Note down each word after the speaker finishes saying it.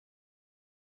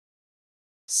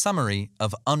Summary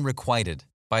of Unrequited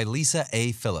by Lisa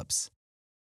A. Phillips.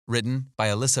 Written by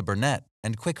Alyssa Burnett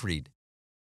and Quickread.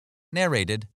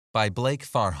 Narrated by Blake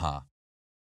Farha.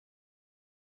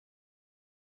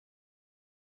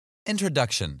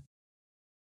 Introduction.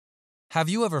 Have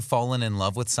you ever fallen in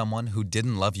love with someone who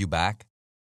didn't love you back?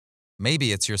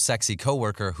 Maybe it's your sexy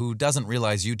coworker who doesn't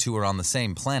realize you two are on the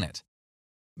same planet.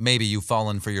 Maybe you've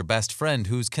fallen for your best friend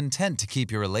who's content to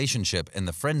keep your relationship in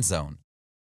the friend zone.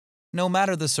 No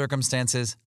matter the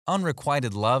circumstances,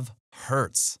 unrequited love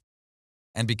hurts.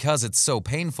 And because it's so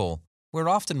painful, we're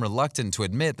often reluctant to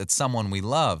admit that someone we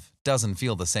love doesn't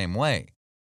feel the same way.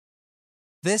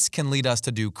 This can lead us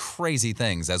to do crazy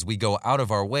things as we go out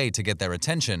of our way to get their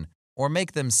attention or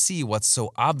make them see what's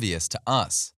so obvious to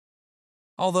us.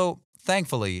 Although,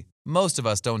 thankfully, most of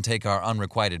us don't take our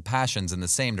unrequited passions in the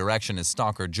same direction as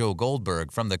stalker Joe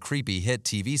Goldberg from the creepy hit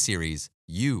TV series,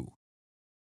 You.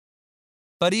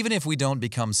 But even if we don't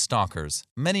become stalkers,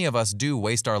 many of us do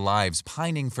waste our lives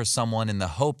pining for someone in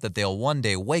the hope that they'll one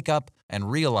day wake up and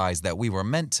realize that we were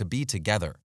meant to be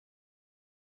together.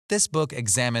 This book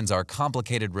examines our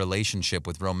complicated relationship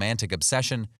with romantic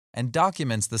obsession and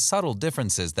documents the subtle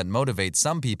differences that motivate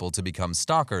some people to become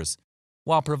stalkers,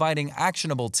 while providing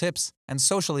actionable tips and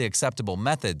socially acceptable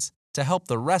methods to help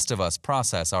the rest of us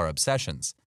process our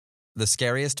obsessions. The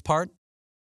scariest part?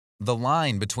 The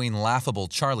line between laughable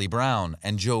Charlie Brown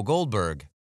and Joe Goldberg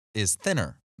is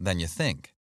thinner than you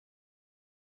think.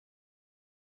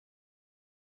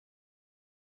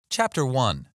 Chapter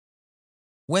 1.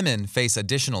 Women face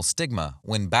additional stigma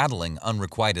when battling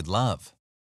unrequited love.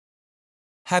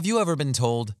 Have you ever been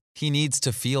told, "He needs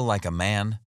to feel like a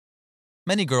man"?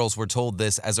 Many girls were told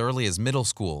this as early as middle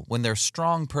school when their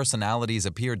strong personalities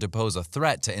appeared to pose a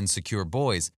threat to insecure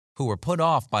boys who were put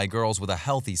off by girls with a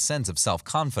healthy sense of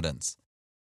self-confidence.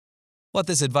 What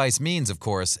this advice means, of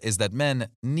course, is that men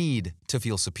need to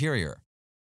feel superior,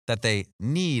 that they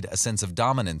need a sense of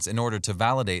dominance in order to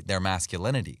validate their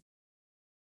masculinity.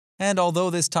 And although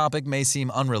this topic may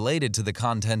seem unrelated to the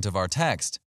content of our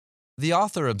text, the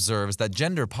author observes that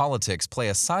gender politics play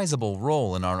a sizable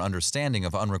role in our understanding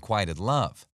of unrequited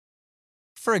love.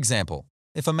 For example,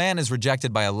 if a man is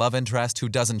rejected by a love interest who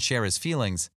doesn't share his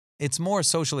feelings, it's more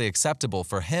socially acceptable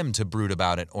for him to brood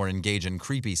about it or engage in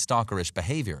creepy, stalkerish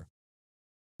behavior.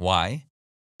 Why?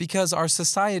 Because our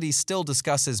society still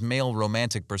discusses male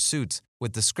romantic pursuits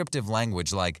with descriptive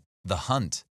language like the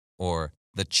hunt or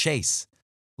the chase,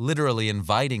 literally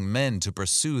inviting men to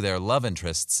pursue their love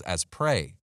interests as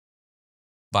prey.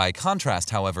 By contrast,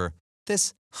 however,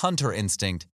 this hunter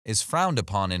instinct is frowned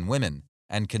upon in women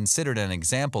and considered an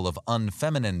example of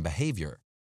unfeminine behavior.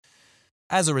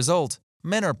 As a result,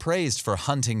 men are praised for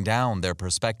hunting down their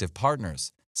prospective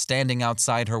partners, standing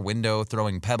outside her window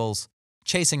throwing pebbles,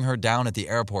 chasing her down at the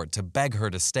airport to beg her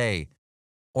to stay,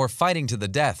 or fighting to the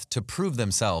death to prove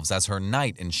themselves as her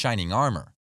knight in shining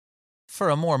armor. For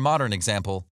a more modern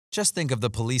example, just think of the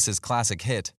Police's classic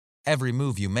hit, "Every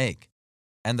Move You Make,"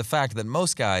 and the fact that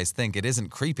most guys think it isn't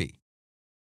creepy.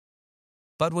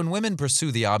 But when women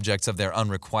pursue the objects of their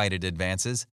unrequited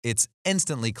advances, it's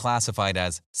instantly classified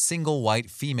as single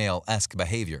white female-esque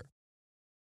behavior.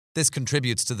 This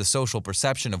contributes to the social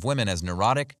perception of women as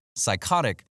neurotic,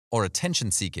 psychotic, or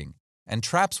attention-seeking, and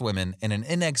traps women in an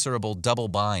inexorable double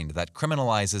bind that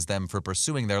criminalizes them for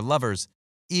pursuing their lovers,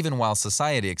 even while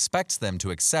society expects them to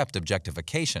accept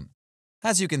objectification.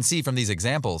 As you can see from these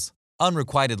examples,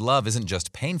 unrequited love isn't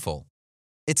just painful.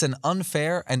 It's an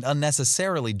unfair and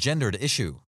unnecessarily gendered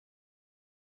issue.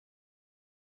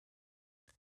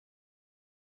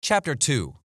 Chapter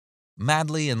 2.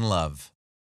 Madly in Love.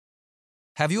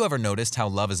 Have you ever noticed how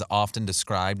love is often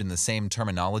described in the same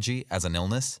terminology as an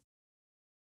illness?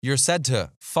 You're said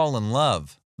to fall in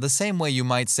love the same way you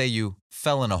might say you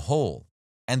fell in a hole,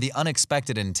 and the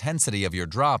unexpected intensity of your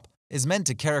drop is meant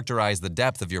to characterize the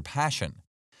depth of your passion.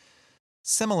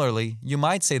 Similarly, you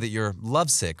might say that you're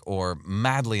lovesick or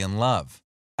madly in love,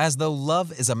 as though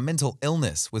love is a mental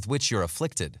illness with which you're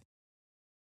afflicted.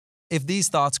 If these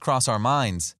thoughts cross our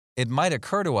minds, it might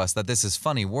occur to us that this is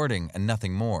funny wording and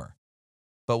nothing more.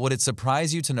 But would it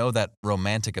surprise you to know that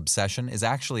romantic obsession is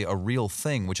actually a real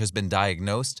thing which has been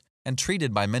diagnosed and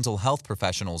treated by mental health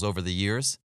professionals over the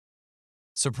years?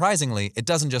 Surprisingly, it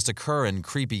doesn't just occur in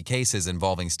creepy cases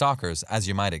involving stalkers, as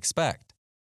you might expect.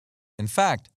 In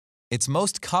fact, it's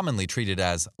most commonly treated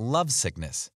as love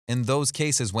sickness in those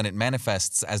cases when it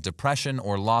manifests as depression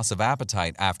or loss of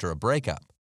appetite after a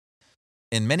breakup.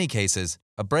 In many cases,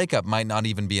 a breakup might not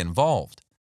even be involved.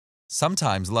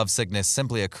 Sometimes love sickness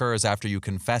simply occurs after you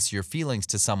confess your feelings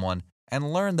to someone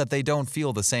and learn that they don't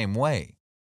feel the same way.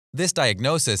 This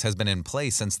diagnosis has been in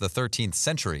place since the 13th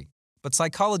century, but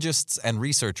psychologists and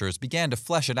researchers began to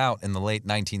flesh it out in the late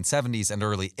 1970s and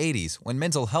early 80s when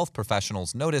mental health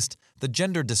professionals noticed the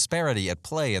gender disparity at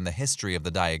play in the history of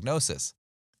the diagnosis.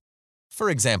 For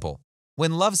example,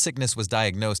 when lovesickness was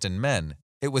diagnosed in men,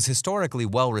 it was historically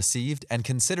well received and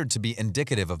considered to be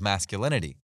indicative of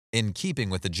masculinity, in keeping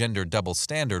with the gender double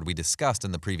standard we discussed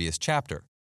in the previous chapter.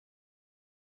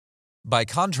 By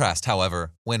contrast,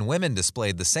 however, when women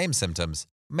displayed the same symptoms,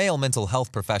 male mental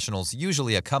health professionals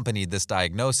usually accompanied this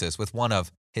diagnosis with one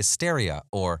of hysteria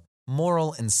or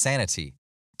moral insanity,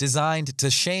 designed to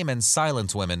shame and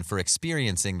silence women for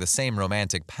experiencing the same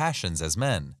romantic passions as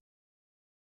men.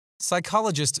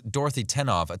 Psychologist Dorothy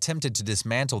Tenov attempted to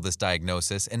dismantle this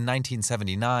diagnosis in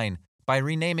 1979 by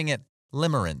renaming it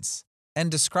limerence and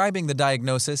describing the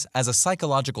diagnosis as a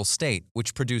psychological state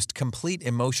which produced complete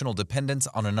emotional dependence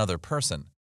on another person.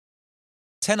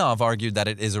 Tenov argued that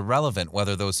it is irrelevant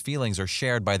whether those feelings are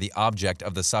shared by the object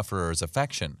of the sufferer's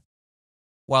affection.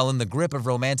 While in the grip of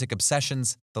romantic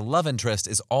obsessions, the love interest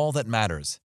is all that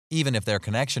matters, even if their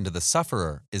connection to the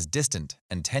sufferer is distant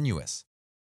and tenuous.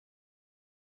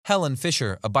 Helen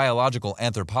Fisher, a biological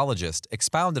anthropologist,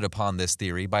 expounded upon this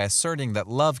theory by asserting that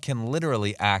love can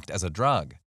literally act as a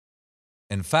drug.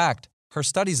 In fact, her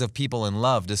studies of people in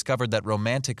love discovered that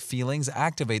romantic feelings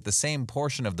activate the same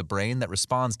portion of the brain that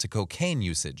responds to cocaine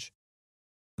usage.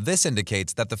 This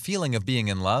indicates that the feeling of being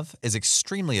in love is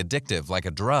extremely addictive, like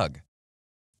a drug.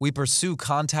 We pursue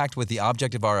contact with the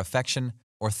object of our affection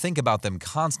or think about them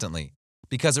constantly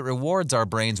because it rewards our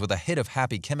brains with a hit of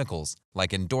happy chemicals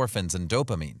like endorphins and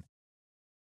dopamine.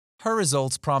 Her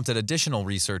results prompted additional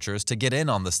researchers to get in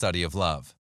on the study of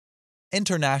love.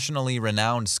 Internationally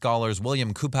renowned scholars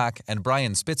William Kupak and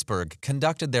Brian Spitzberg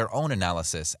conducted their own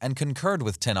analysis and concurred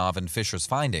with Tenov and Fisher's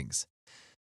findings.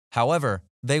 However,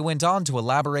 they went on to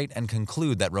elaborate and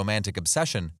conclude that romantic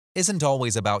obsession isn't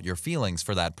always about your feelings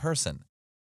for that person.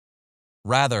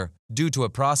 Rather, due to a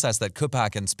process that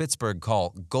Kupak and Spitzberg call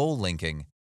goal linking,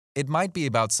 it might be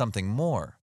about something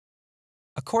more.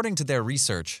 According to their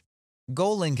research,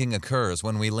 goal linking occurs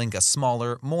when we link a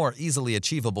smaller, more easily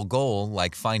achievable goal,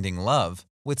 like finding love,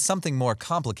 with something more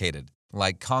complicated,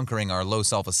 like conquering our low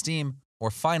self-esteem or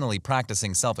finally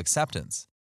practicing self-acceptance.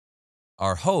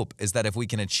 Our hope is that if we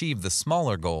can achieve the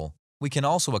smaller goal, we can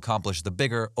also accomplish the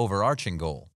bigger, overarching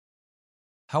goal.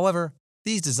 However,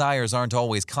 these desires aren't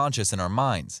always conscious in our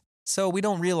minds, so we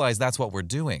don't realize that's what we're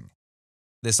doing.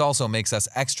 This also makes us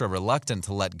extra reluctant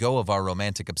to let go of our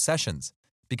romantic obsessions,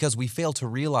 because we fail to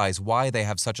realize why they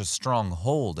have such a strong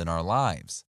hold in our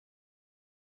lives.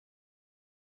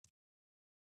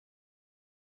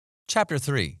 Chapter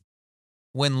 3.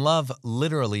 When Love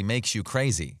Literally Makes You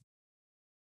Crazy.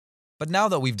 But now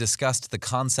that we've discussed the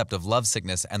concept of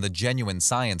lovesickness and the genuine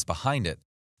science behind it,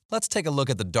 let's take a look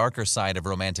at the darker side of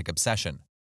romantic obsession.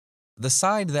 The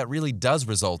side that really does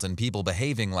result in people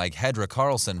behaving like Hedra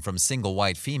Carlson from Single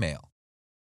White Female.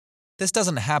 This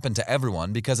doesn't happen to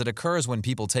everyone because it occurs when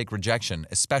people take rejection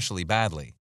especially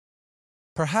badly.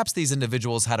 Perhaps these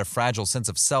individuals had a fragile sense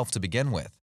of self to begin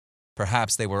with.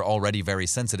 Perhaps they were already very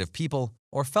sensitive people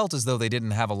or felt as though they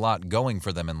didn't have a lot going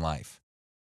for them in life.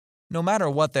 No matter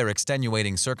what their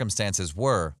extenuating circumstances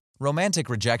were, romantic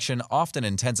rejection often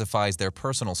intensifies their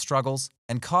personal struggles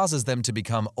and causes them to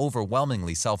become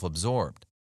overwhelmingly self-absorbed.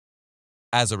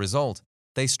 As a result,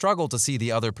 they struggle to see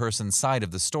the other person's side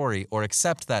of the story or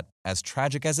accept that, as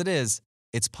tragic as it is,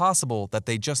 it's possible that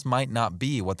they just might not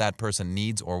be what that person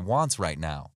needs or wants right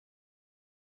now.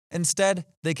 Instead,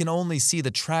 they can only see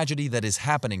the tragedy that is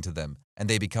happening to them, and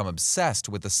they become obsessed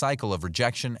with the cycle of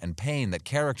rejection and pain that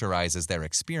characterizes their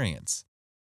experience.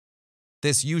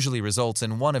 This usually results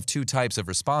in one of two types of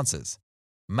responses: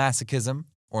 masochism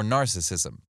or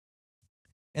narcissism.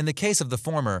 In the case of the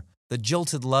former, the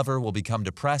jilted lover will become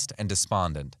depressed and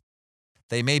despondent.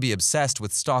 They may be obsessed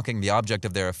with stalking the object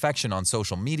of their affection on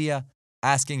social media,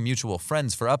 asking mutual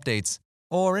friends for updates,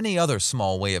 or any other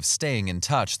small way of staying in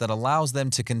touch that allows them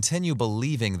to continue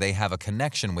believing they have a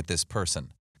connection with this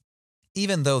person.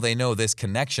 Even though they know this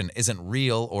connection isn't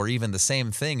real or even the same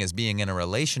thing as being in a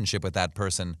relationship with that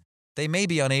person, they may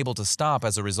be unable to stop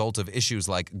as a result of issues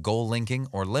like goal linking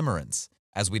or limerence,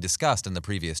 as we discussed in the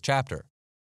previous chapter.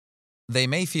 They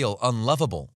may feel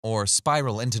unlovable or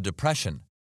spiral into depression,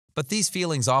 but these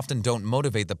feelings often don't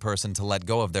motivate the person to let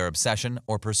go of their obsession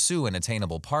or pursue an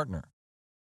attainable partner.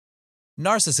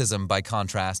 Narcissism, by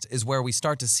contrast, is where we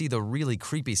start to see the really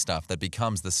creepy stuff that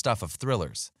becomes the stuff of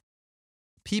thrillers.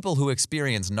 People who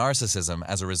experience narcissism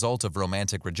as a result of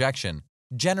romantic rejection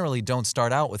generally don't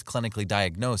start out with clinically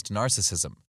diagnosed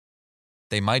narcissism.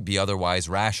 They might be otherwise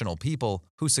rational people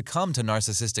who succumb to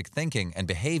narcissistic thinking and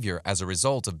behavior as a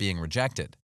result of being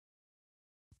rejected.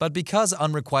 But because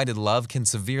unrequited love can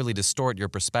severely distort your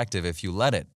perspective if you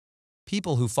let it,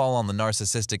 people who fall on the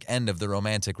narcissistic end of the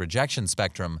romantic rejection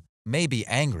spectrum may be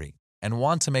angry and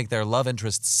want to make their love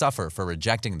interests suffer for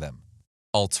rejecting them.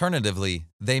 Alternatively,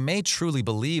 they may truly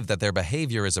believe that their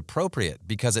behavior is appropriate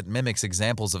because it mimics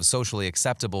examples of socially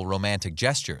acceptable romantic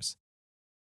gestures.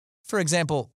 For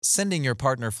example, sending your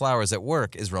partner flowers at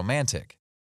work is romantic,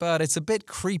 but it's a bit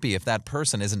creepy if that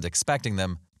person isn't expecting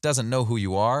them, doesn't know who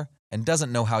you are, and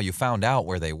doesn't know how you found out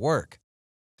where they work.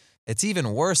 It's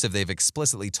even worse if they've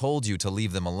explicitly told you to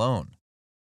leave them alone.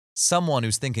 Someone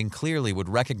who's thinking clearly would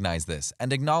recognize this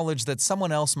and acknowledge that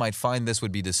someone else might find this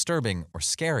would be disturbing or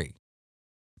scary.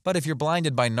 But if you're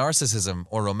blinded by narcissism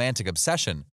or romantic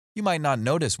obsession, you might not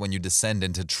notice when you descend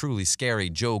into truly scary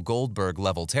Joe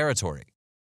Goldberg-level territory.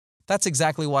 That's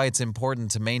exactly why it's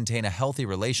important to maintain a healthy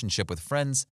relationship with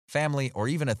friends, family, or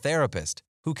even a therapist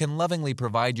who can lovingly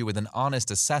provide you with an honest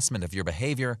assessment of your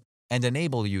behavior and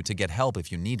enable you to get help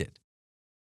if you need it.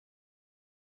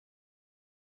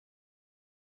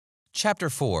 Chapter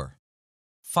 4.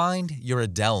 Find your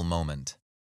Adele moment.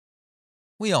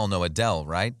 We all know Adele,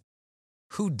 right?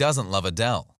 Who doesn't love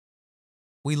Adele?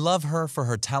 We love her for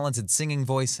her talented singing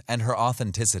voice and her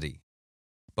authenticity.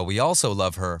 But we also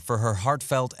love her for her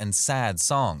heartfelt and sad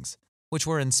songs, which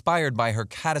were inspired by her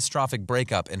catastrophic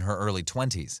breakup in her early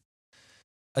 20s.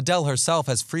 Adele herself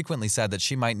has frequently said that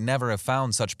she might never have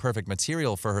found such perfect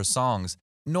material for her songs,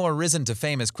 nor risen to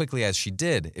fame as quickly as she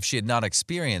did if she had not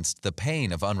experienced the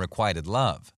pain of unrequited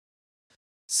love.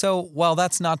 So, while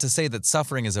that's not to say that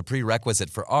suffering is a prerequisite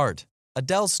for art,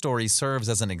 Adele's story serves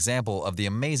as an example of the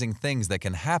amazing things that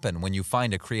can happen when you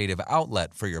find a creative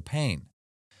outlet for your pain.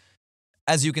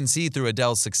 As you can see through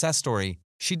Adele's success story,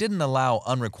 she didn't allow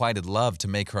unrequited love to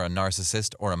make her a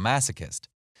narcissist or a masochist.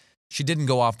 She didn't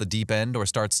go off the deep end or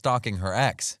start stalking her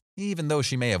ex, even though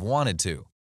she may have wanted to.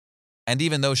 And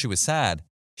even though she was sad,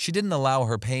 she didn't allow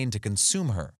her pain to consume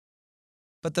her.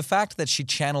 But the fact that she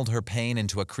channeled her pain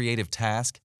into a creative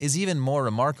task is even more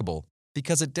remarkable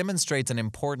because it demonstrates an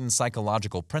important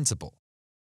psychological principle.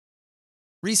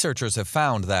 Researchers have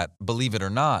found that, believe it or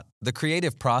not, the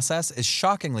creative process is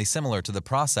shockingly similar to the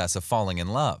process of falling in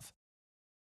love.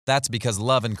 That's because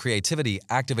love and creativity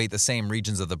activate the same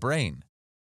regions of the brain.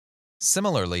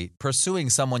 Similarly, pursuing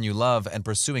someone you love and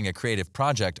pursuing a creative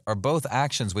project are both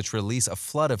actions which release a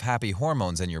flood of happy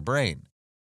hormones in your brain.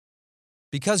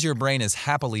 Because your brain is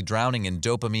happily drowning in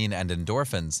dopamine and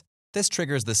endorphins, this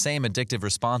triggers the same addictive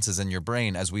responses in your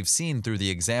brain as we've seen through the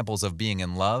examples of being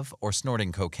in love or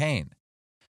snorting cocaine.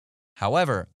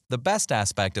 However, the best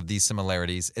aspect of these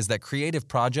similarities is that creative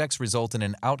projects result in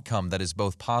an outcome that is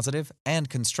both positive and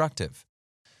constructive.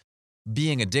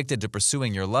 Being addicted to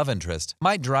pursuing your love interest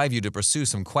might drive you to pursue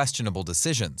some questionable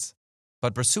decisions,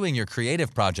 but pursuing your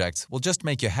creative projects will just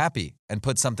make you happy and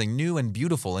put something new and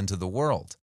beautiful into the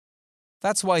world.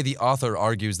 That's why the author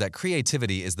argues that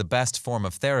creativity is the best form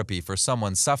of therapy for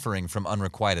someone suffering from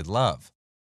unrequited love.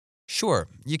 Sure,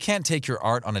 you can't take your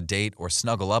art on a date or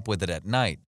snuggle up with it at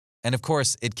night, and of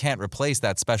course, it can't replace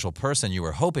that special person you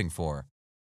were hoping for,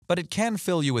 but it can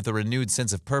fill you with a renewed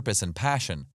sense of purpose and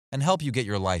passion and help you get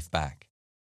your life back.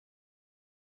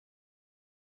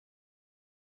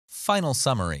 Final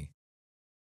summary.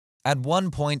 At one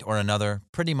point or another,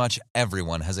 pretty much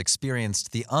everyone has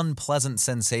experienced the unpleasant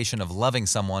sensation of loving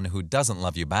someone who doesn't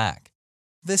love you back.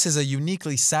 This is a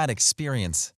uniquely sad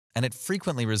experience, and it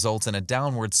frequently results in a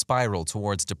downward spiral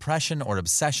towards depression or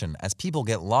obsession as people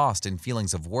get lost in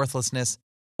feelings of worthlessness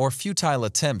or futile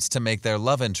attempts to make their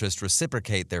love interest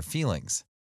reciprocate their feelings.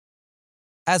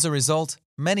 As a result,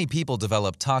 many people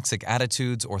develop toxic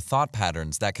attitudes or thought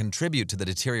patterns that contribute to the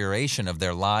deterioration of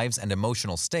their lives and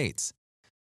emotional states.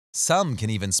 Some can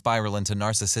even spiral into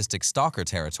narcissistic stalker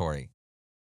territory.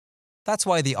 That's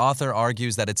why the author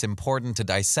argues that it's important to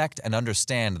dissect and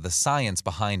understand the science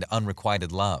behind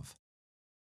unrequited love.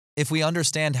 If we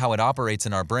understand how it operates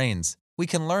in our brains, we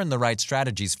can learn the right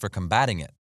strategies for combating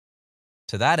it.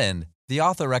 To that end, the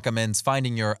author recommends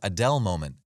finding your Adele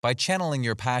moment by channeling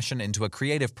your passion into a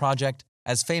creative project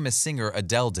as famous singer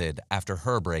Adele did after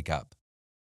her breakup.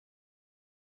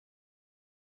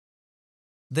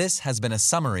 This has been a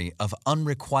summary of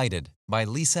Unrequited by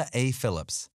Lisa A.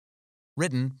 Phillips.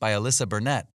 Written by Alyssa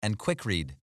Burnett and Quick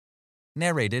Read.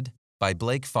 Narrated by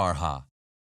Blake Farha.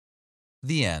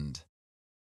 The end.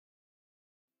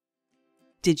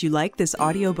 Did you like this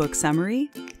audiobook summary?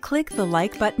 Click the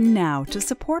like button now to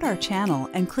support our channel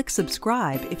and click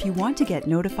subscribe if you want to get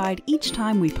notified each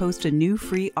time we post a new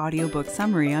free audiobook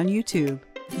summary on YouTube.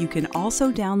 You can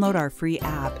also download our free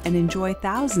app and enjoy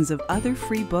thousands of other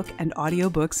free book and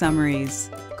audiobook summaries.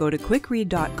 Go to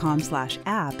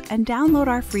quickread.com/app and download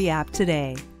our free app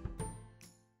today.